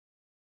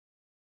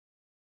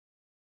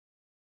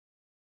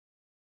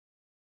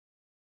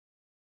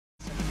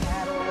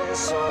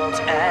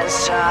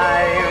as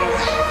time.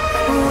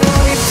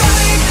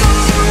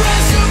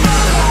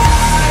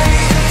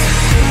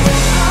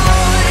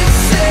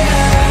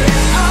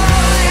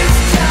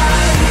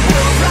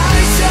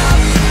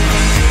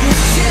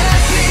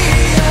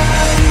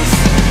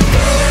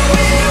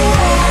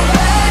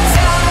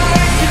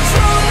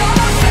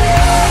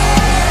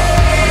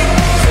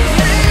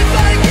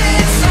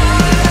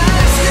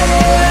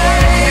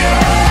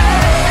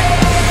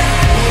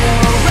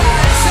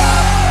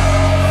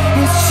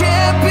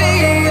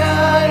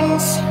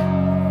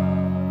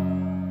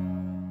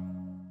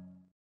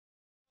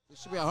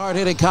 Should be a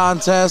hard-hitting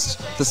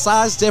contest. The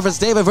size difference,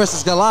 David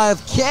versus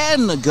Goliath.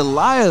 Can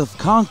Goliath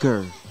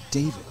conquer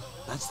David?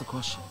 That's the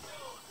question.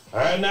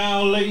 And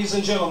now, ladies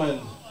and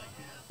gentlemen,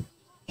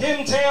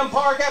 Kim Tam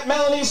Park at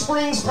Melanie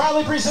Springs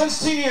proudly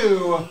presents to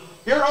you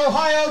your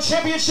Ohio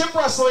Championship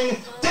Wrestling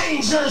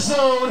Danger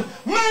Zone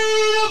main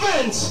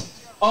event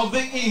of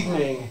the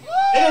evening.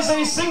 It is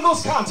a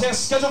singles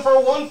contest scheduled for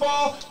one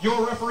fall.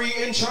 Your referee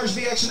in charge of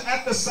the action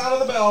at the sound of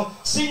the bell,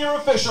 senior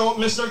official,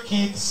 Mr.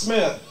 Keith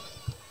Smith.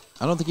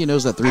 I don't think he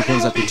knows that 3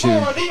 comes after 2.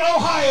 For the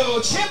Ohio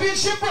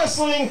Championship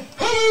Wrestling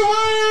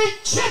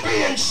Heavyweight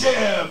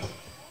Championship.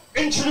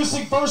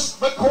 Introducing first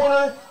the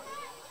corner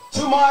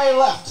to my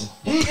left.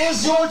 He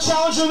is your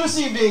challenger this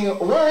evening,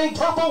 wearing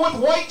purple with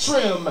white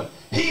trim.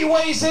 He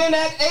weighs in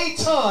at a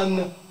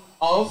ton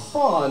of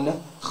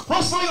fun.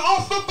 Wrestling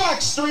off the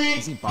back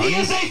street, he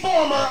is a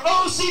former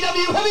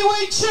OCW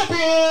Heavyweight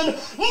Champion.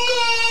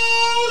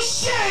 No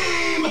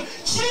shame,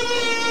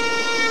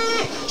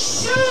 Jimmy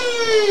Shane.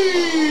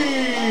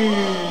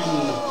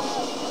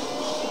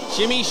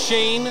 Jimmy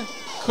Shane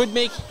could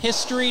make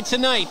history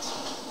tonight,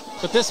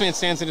 but this man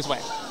stands in his way.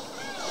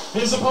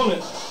 His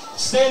opponent,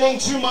 standing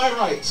to my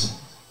right,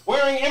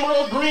 wearing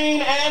emerald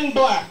green and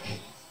black.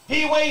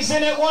 He weighs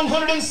in at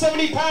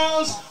 170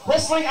 pounds,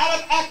 wrestling out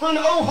of Akron,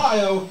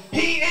 Ohio.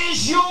 He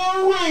is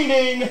your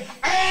reigning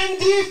and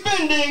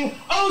defending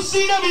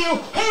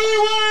OCW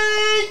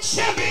Heavyweight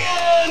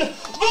Champion,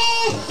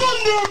 the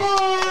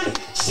Thunderbird,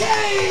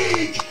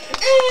 Jake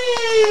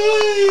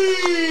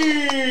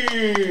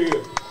Ely!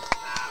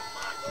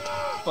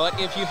 But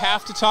if you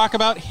have to talk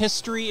about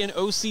history in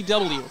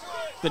OCW,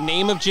 the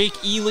name of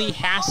Jake Ely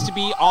has to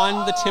be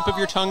on the tip of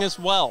your tongue as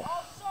well.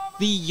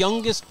 The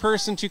youngest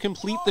person to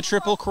complete the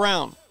Triple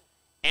Crown,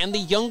 and the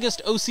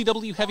youngest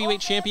OCW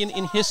Heavyweight Champion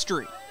in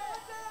history.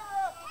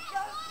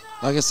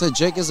 Like I said,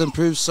 Jake has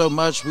improved so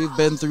much. We've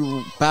been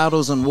through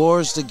battles and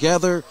wars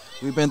together.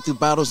 We've been through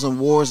battles and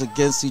wars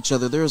against each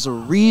other. There's a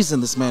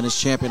reason this man is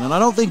champion, and I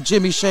don't think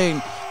Jimmy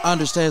Shane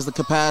understands the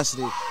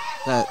capacity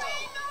that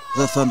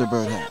the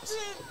Thunderbird has.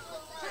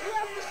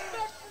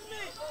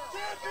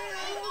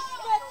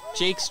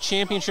 Jake's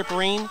championship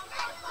reign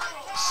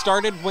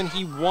started when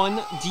he won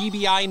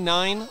DBI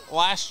 9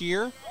 last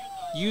year,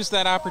 used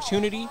that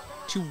opportunity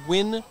to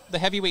win the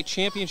heavyweight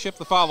championship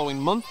the following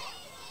month,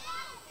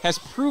 has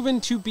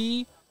proven to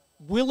be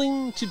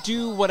willing to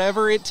do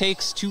whatever it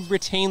takes to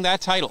retain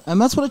that title. And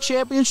that's what a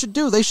champion should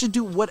do. They should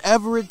do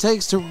whatever it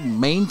takes to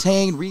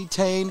maintain,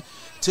 retain,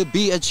 to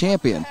be a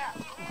champion.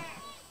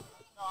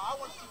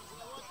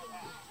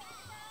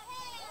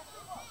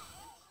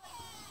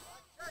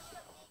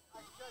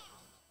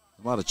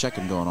 A lot of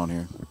checking going on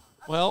here.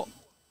 Well,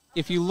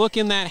 if you look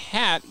in that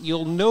hat,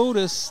 you'll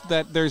notice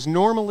that there's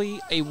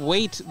normally a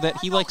weight that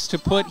he likes to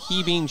put,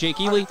 he being Jake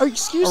Ely,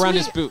 around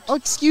his boot. Oh,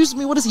 excuse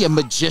me, what is he, a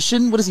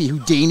magician? What is he,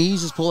 Houdini?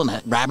 He's just pulling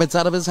rabbits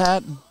out of his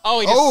hat? Oh,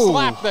 he just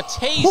slapped the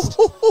taste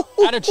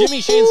out of Jimmy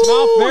Shane's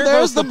mouth.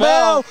 There's the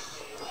bell.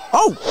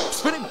 Oh,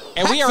 spinning.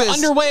 And we are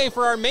underway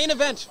for our main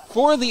event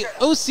for the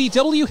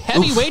OCW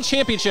Heavyweight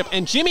Championship,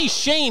 and Jimmy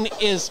Shane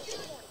is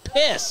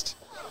pissed.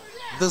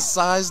 The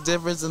size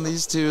difference in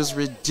these two is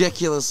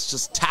ridiculous,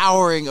 just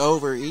towering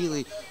over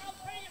Ely.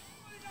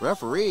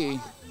 Referee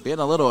being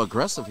a little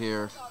aggressive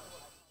here.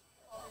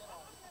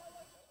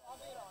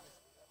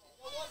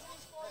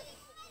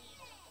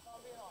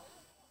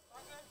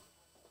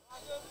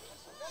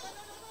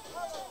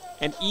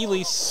 And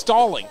Ely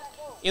stalling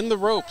in the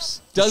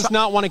ropes, does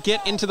not want to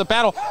get into the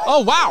battle.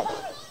 Oh, wow.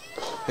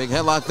 Big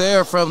headlock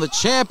there from the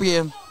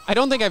champion. I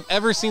don't think I've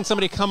ever seen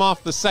somebody come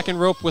off the second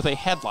rope with a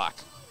headlock.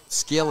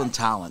 Skill and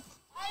talent.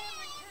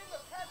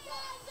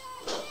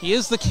 He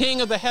is the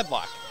king of the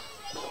headlock.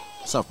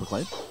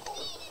 Self-proclaimed.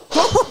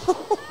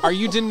 Are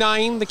you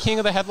denying the king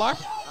of the headlock?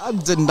 I'm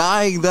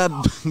denying that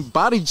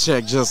body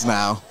check just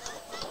now.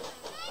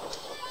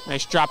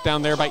 Nice drop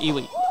down there by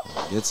Ely.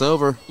 It's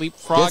over.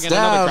 Leapfrog and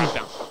another drop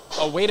down.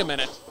 Oh, wait a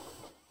minute.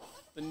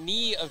 The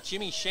knee of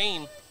Jimmy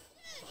Shane.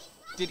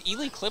 Did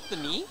Ely clip the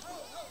knee?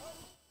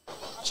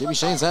 Jimmy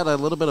Shane's had a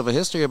little bit of a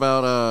history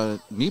about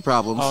knee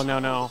problems. Oh, no,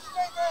 no.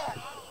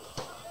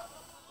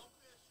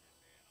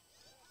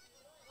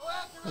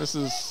 This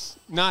is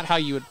not how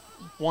you would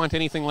want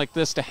anything like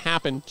this to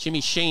happen.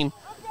 Jimmy Shane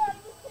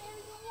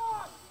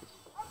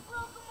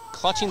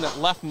clutching that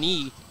left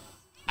knee.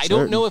 I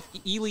don't know if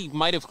Ely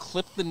might have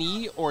clipped the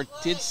knee or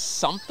did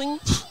something.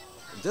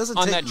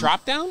 on that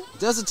drop down?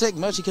 Doesn't take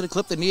much. He could have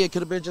clipped the knee. It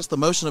could have been just the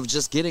motion of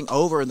just getting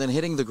over and then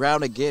hitting the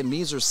ground again.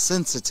 Knees are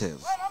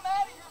sensitive.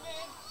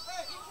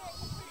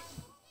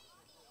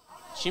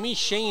 Jimmy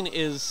Shane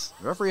is...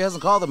 The referee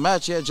hasn't called the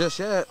match yet, just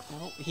yet.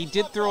 Well, he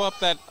did throw up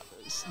that...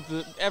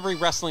 every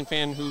wrestling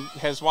fan who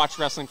has watched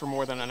wrestling for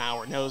more than an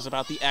hour knows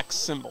about the X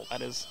symbol.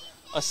 That is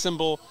a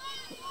symbol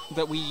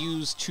that we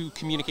use to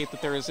communicate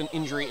that there is an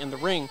injury in the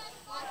ring.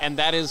 And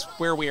that is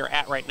where we are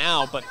at right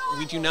now, but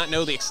we do not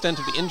know the extent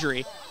of the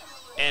injury.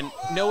 And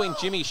knowing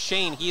Jimmy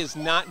Shane, he is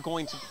not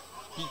going to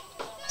be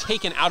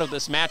taken out of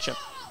this matchup.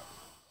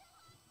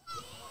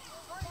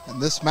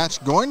 And this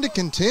match going to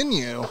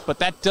continue. But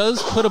that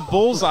does put a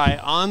bullseye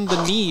on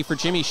the knee for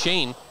Jimmy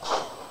Shane.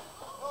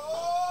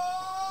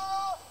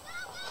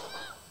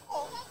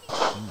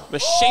 The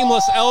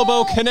shameless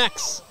elbow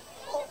connects.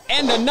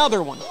 And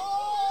another one.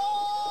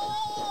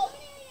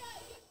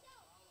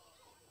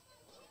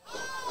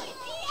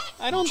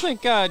 I don't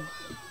think... I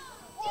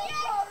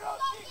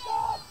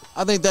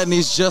think that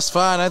knee's just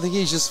fine. I think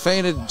he's just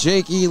fainted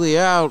Jake Ely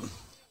out.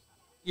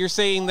 You're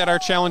saying that our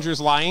challenger's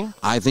lying?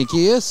 I think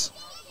he is.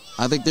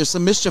 I think there's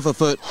some mischief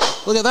afoot.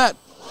 Look at that.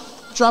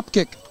 Drop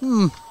kick.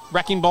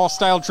 Wrecking ball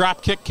style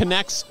drop kick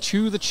connects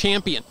to the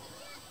champion.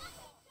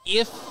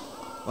 If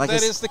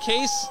that is the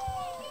case,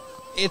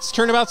 it's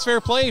turnabout's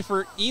fair play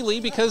for Ely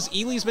because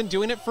Ely's been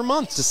doing it for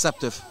months.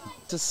 Deceptive.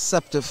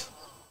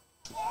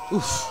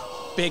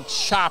 Oof. Big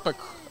chop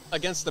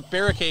against the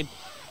barricade,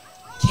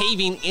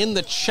 caving in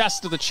the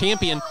chest of the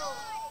champion.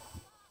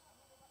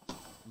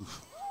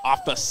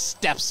 Off the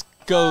steps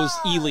goes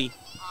Ely,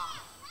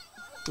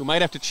 who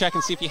might have to check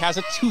and see if he has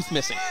a tooth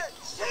missing.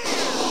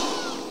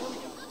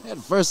 Head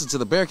first into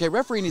the barricade.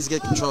 Referee needs to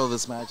get control of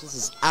this match. This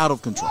is out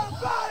of control.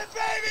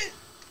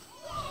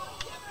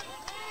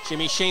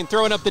 Jimmy Shane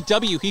throwing up the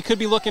W. He could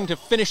be looking to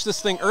finish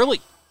this thing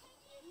early.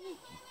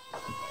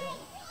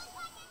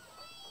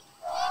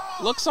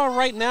 Looks all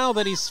right now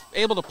that he's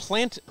able to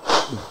plant.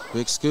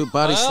 Big scoop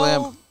body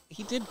slam.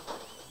 He did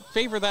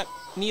favor that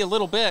knee a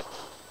little bit.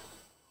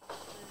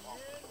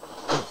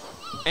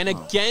 And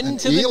again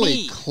to the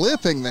knee.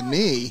 Clipping the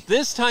knee.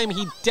 This time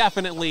he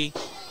definitely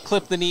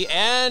clipped the knee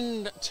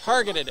and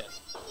targeted it.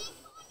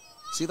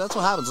 See, that's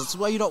what happens. That's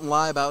why you don't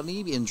lie about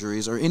knee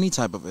injuries or any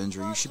type of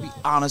injury. You should be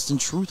honest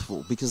and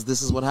truthful because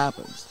this is what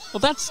happens. Well,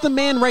 that's the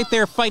man right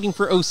there fighting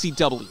for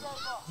OCW.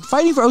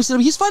 Fighting for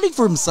OCW. He's fighting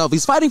for himself.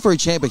 He's fighting for a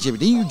championship.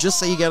 Didn't you just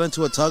say he got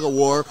into a tug of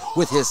war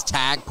with his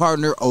tag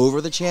partner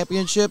over the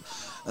championship?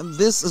 And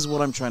this is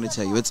what I'm trying to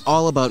tell you. It's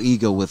all about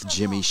ego with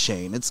Jimmy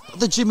Shane. It's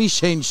the Jimmy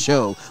Shane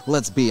show,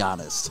 let's be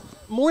honest.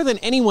 More than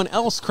anyone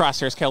else,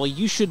 Crosshairs Kelly,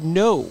 you should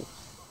know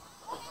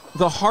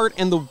the heart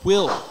and the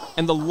will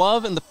and the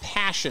love and the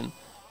passion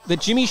that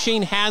Jimmy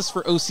Shane has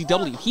for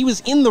OCW. He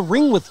was in the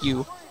ring with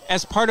you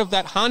as part of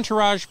that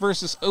Entourage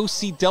versus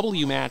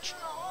OCW match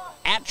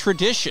at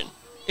Tradition.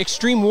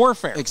 Extreme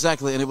Warfare.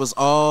 Exactly, and it was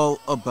all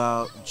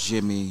about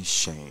Jimmy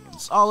Shane.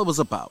 It's all it was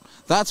about.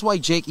 That's why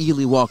Jake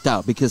Ely walked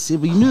out, because he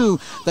knew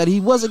that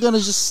he wasn't going to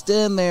just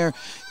stand there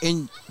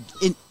in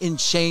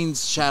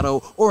Shane's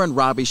shadow or in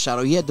Robbie's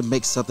shadow. He had to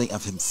make something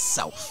of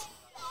himself.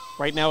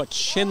 Right now, a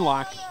chin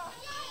lock.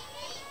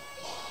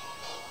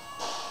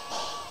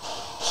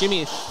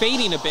 Jimmy is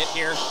fading a bit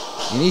here.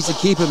 He needs to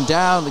keep him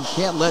down and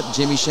can't let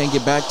Jimmy Shane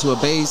get back to a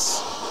base.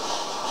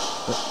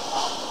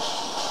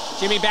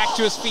 Jimmy back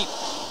to his feet.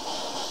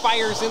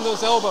 Fires in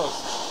those elbows.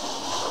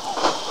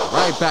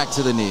 Right back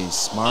to the knees.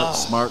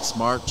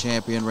 Smart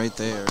champion right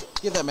there.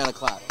 Give that man a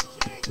clap.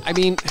 I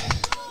mean,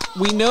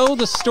 we know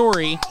the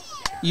story.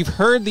 You've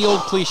heard the old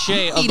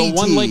cliche of the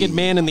one-legged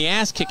man in the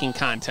ass-kicking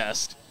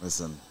contest.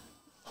 Listen.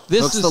 This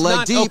hooks is the leg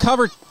not deep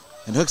covered.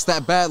 And hooks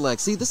that bad leg.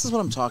 See, this is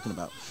what I'm talking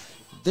about.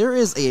 There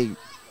is a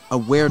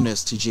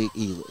awareness to Jake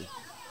Ely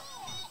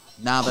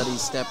now that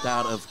he's stepped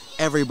out of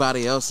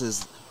everybody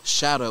else's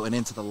shadow and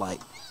into the light.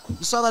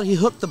 You saw that he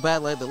hooked the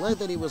bad leg, the leg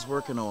that he was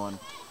working on,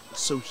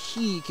 so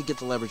he could get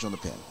the leverage on the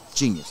pin.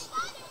 Genius.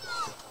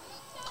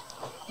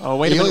 Oh,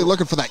 wait a minute.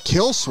 Looking for that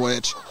kill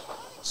switch.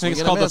 I think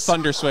it's called the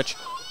Thunder Switch.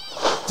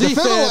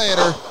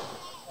 Defibrillator.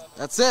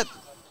 That's it.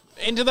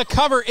 Into the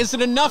cover. Is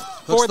it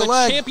enough for the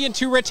champion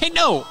to retain?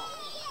 No.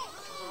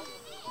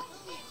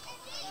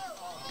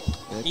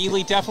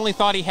 Ely definitely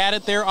thought he had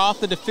it there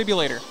off the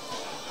defibrillator.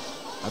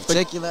 I've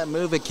taken that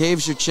move. It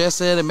caves your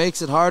chest in. It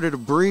makes it harder to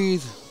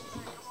breathe.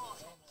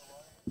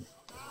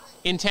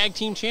 In tag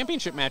team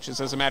championship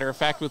matches, as a matter of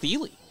fact, with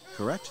Ely.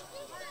 Correct.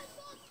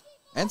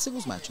 And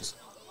singles matches.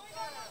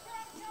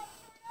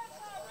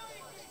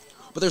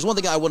 But there's one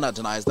thing I will not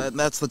deny, is that, and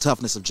that's the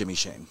toughness of Jimmy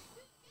Shane.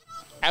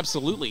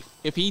 Absolutely.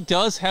 If he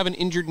does have an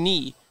injured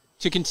knee,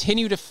 to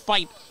continue to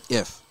fight.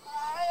 If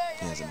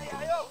he has an injured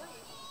knee.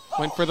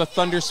 Went for the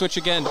Thunder Switch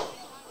again.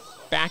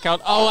 Back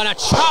out. Oh, and a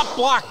chop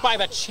block by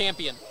the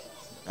champion.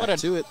 What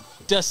a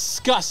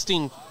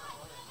disgusting.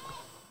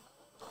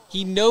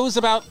 He knows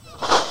about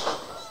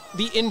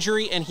the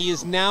injury, and he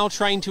is now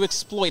trying to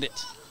exploit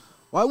it.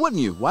 Why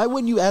wouldn't you? Why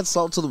wouldn't you add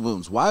salt to the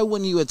wounds? Why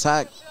wouldn't you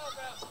attack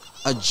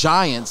a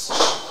giant's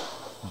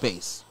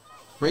base?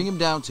 Bring him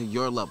down to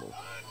your level.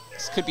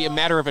 This could be a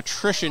matter of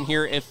attrition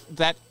here. If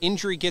that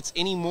injury gets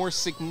any more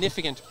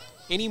significant,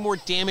 any more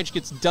damage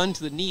gets done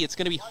to the knee, it's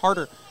going to be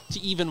harder to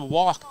even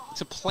walk,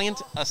 to plant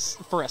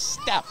for a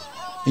step.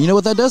 And you know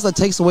what that does? That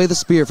takes away the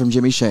spirit from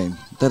Jimmy Shane.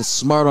 That is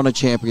smart on a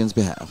champion's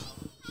behalf.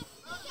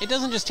 It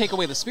doesn't just take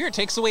away the spirit, it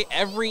takes away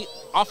every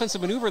offensive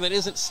maneuver that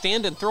isn't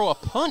stand and throw a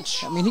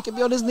punch. I mean, he could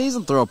be on his knees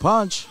and throw a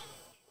punch,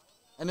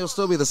 and he'll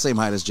still be the same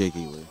height as Jake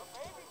Ely.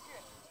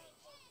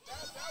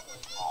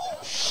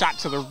 Shot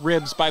to the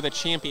ribs by the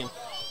champion.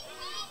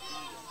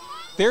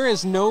 There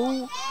is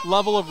no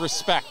level of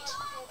respect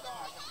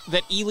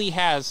that Ely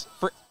has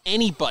for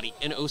anybody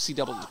in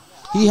OCW.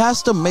 He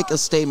has to make a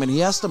statement. He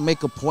has to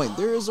make a point.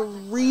 There is a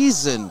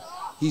reason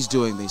he's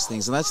doing these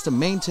things, and that's to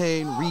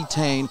maintain,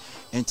 retain,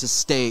 and to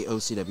stay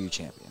OCW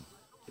champion.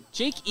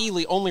 Jake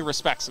Ely only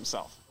respects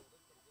himself.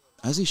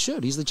 As he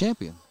should. He's the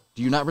champion.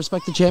 Do you not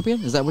respect the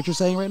champion? Is that what you're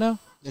saying right now?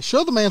 Yeah,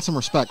 show the man some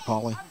respect,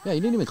 Paulie. Yeah,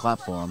 you didn't even clap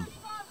for him.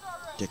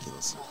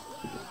 Ridiculous.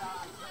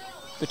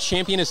 The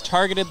champion has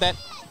targeted that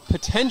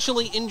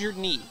potentially injured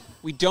knee.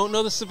 We don't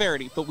know the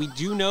severity, but we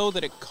do know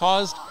that it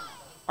caused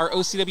our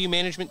OCW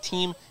management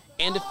team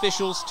and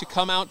officials to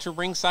come out to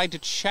ringside to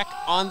check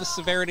on the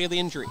severity of the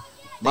injury.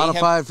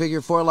 Modified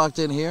figure 4 locked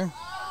in here.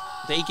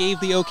 They gave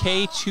the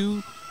okay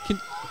to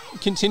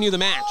continue the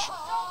match,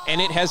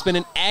 and it has been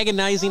an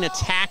agonizing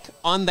attack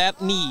on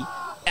that knee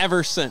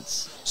ever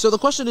since. So the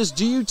question is,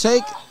 do you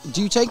take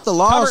the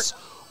loss,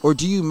 or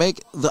do you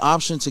make the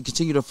option to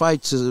continue to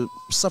fight to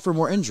suffer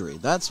more injury?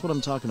 That's what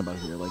I'm talking about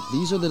here. Like,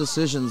 these are the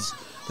decisions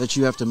that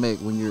you have to make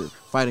when you're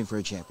fighting for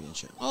a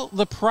championship. Well,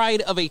 the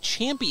pride of a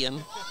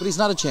champion. But he's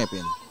not a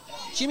champion.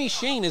 Jimmy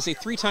Shane is a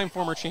 3-time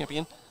former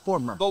champion.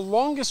 Former. The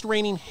longest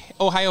reigning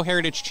Ohio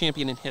Heritage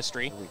champion in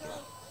history.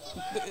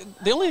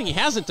 The only thing he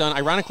hasn't done,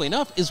 ironically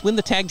enough, is win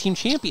the tag team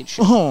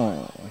championship.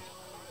 Oh.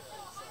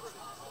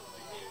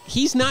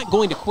 He's not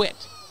going to quit.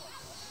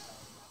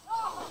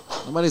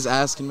 Nobody's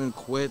asking him to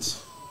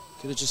quit.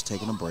 Could have just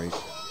taken a break.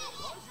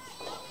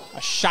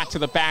 A shot to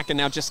the back and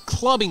now just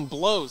clubbing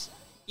blows.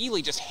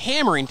 Ely just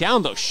hammering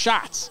down those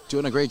shots.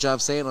 Doing a great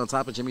job staying on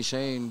top of Jimmy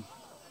Shane.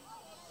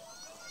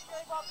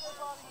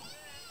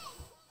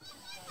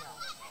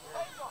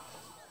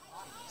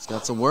 He's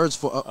got some words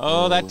for...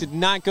 Oh, that did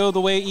not go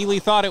the way Ely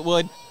thought it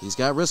would. He's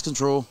got wrist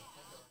control.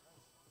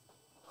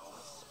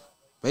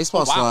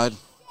 Baseball wow. slide.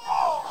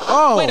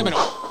 Oh! Wait a minute.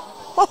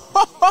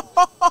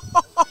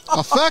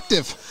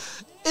 Effective.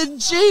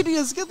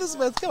 Ingenious. Get this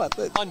man. Come on.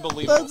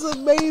 Unbelievable. That's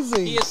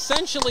amazing. He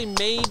essentially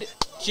made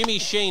Jimmy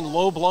Shane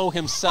low blow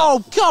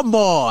himself. Oh, come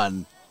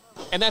on.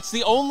 And that's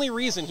the only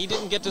reason he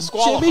didn't get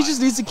disqualified. Jimmy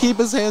just needs to keep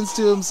his hands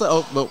to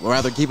himself. Oh,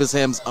 rather, keep his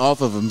hands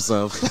off of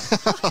himself.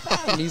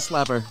 Knee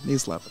slapper. Knee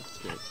slapper.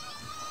 Great.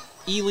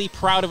 Ely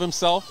proud of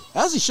himself.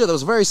 As he should. That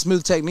was a very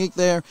smooth technique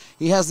there.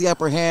 He has the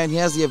upper hand. He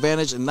has the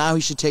advantage, and now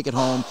he should take it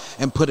home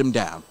and put him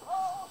down.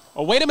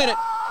 Oh, wait a minute.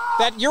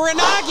 That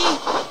Uranagi,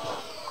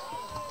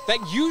 that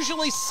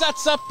usually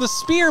sets up the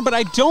spear, but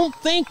I don't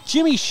think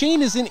Jimmy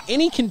Shane is in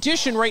any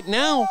condition right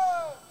now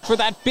for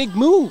that big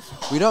move.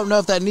 We don't know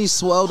if that knee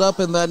swelled up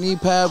in that knee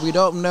pad. We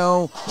don't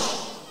know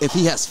if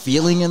he has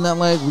feeling in that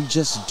leg. We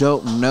just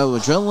don't know.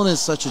 Adrenaline is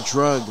such a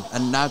drug, a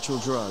natural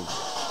drug.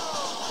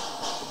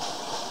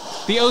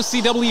 The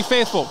OCW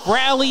faithful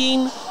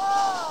rallying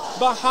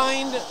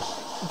behind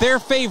their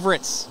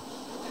favorites.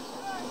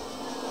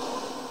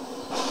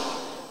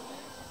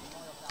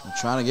 They're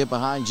trying to get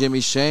behind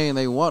Jimmy Shane.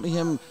 They want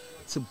him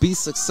to be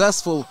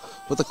successful,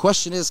 but the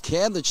question is,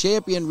 can the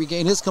champion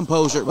regain his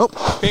composure? Oh,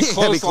 big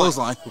heavy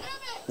clothesline.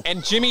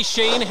 And Jimmy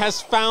Shane has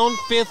found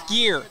fifth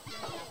gear.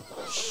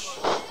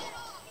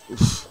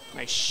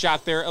 Nice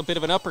shot there, a bit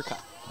of an uppercut.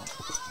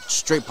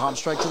 Straight palm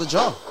strike to the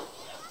jaw.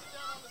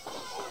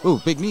 Ooh,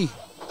 big knee.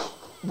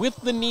 With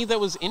the knee that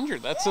was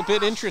injured, that's a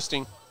bit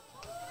interesting.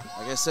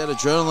 Like I said,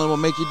 adrenaline will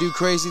make you do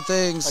crazy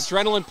things.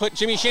 Adrenaline put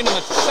Jimmy Shane on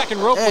the second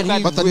rope with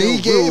that. But the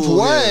knee gave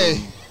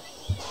way.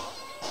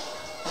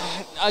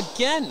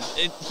 Again,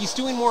 he's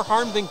doing more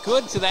harm than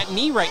good to that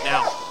knee right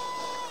now.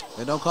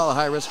 They don't call it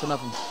high risk for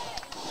nothing.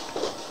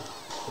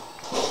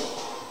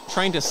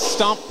 Trying to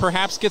stomp,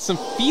 perhaps get some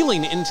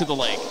feeling into the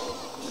leg.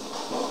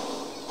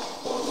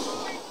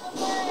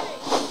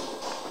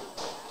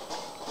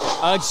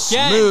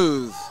 Again,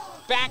 smooth.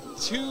 Back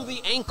to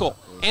the ankle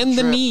and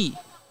the knee.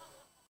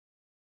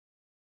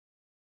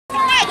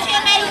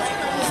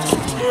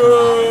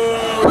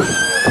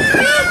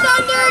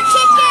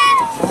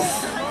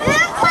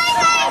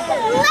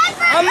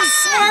 I'm the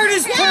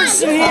smartest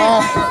person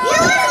here.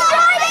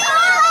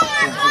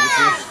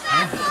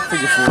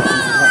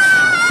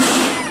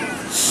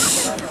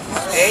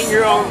 Ain't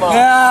your own mom.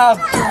 Yeah, I'll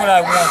do what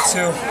I want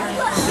to.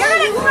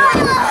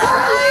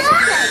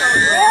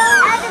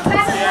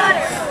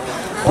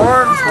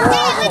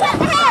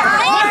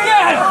 Look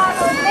at him!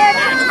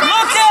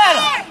 Look at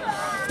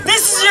him!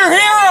 This is your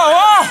hero,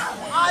 huh?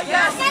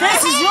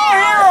 This is your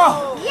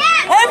hero.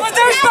 Hey, but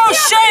there's no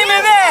shame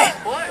in that.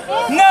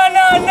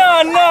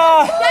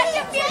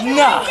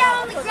 No.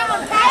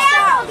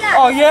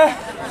 Oh, yeah?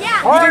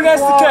 You think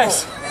that's the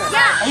case?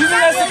 You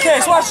think that's the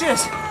case? Watch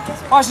this.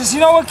 Watch this. You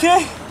know what,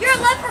 kid? You're a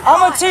leprechaun. I'm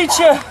gonna teach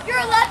you. You're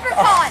a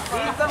leprechaun.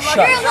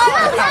 Shut. You're a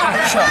leprechaun.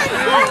 Shut.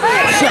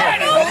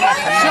 No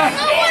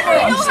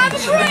wonder you don't have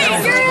a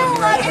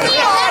brain.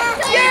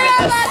 You're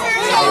a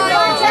leprechaun.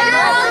 You're a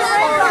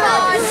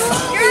leprechaun.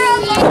 You're a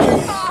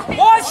leprechaun.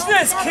 Watch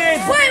this, kid.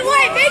 Wait,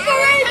 make a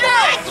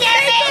rainbow. Make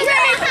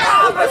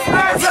a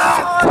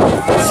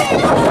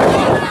rainbow.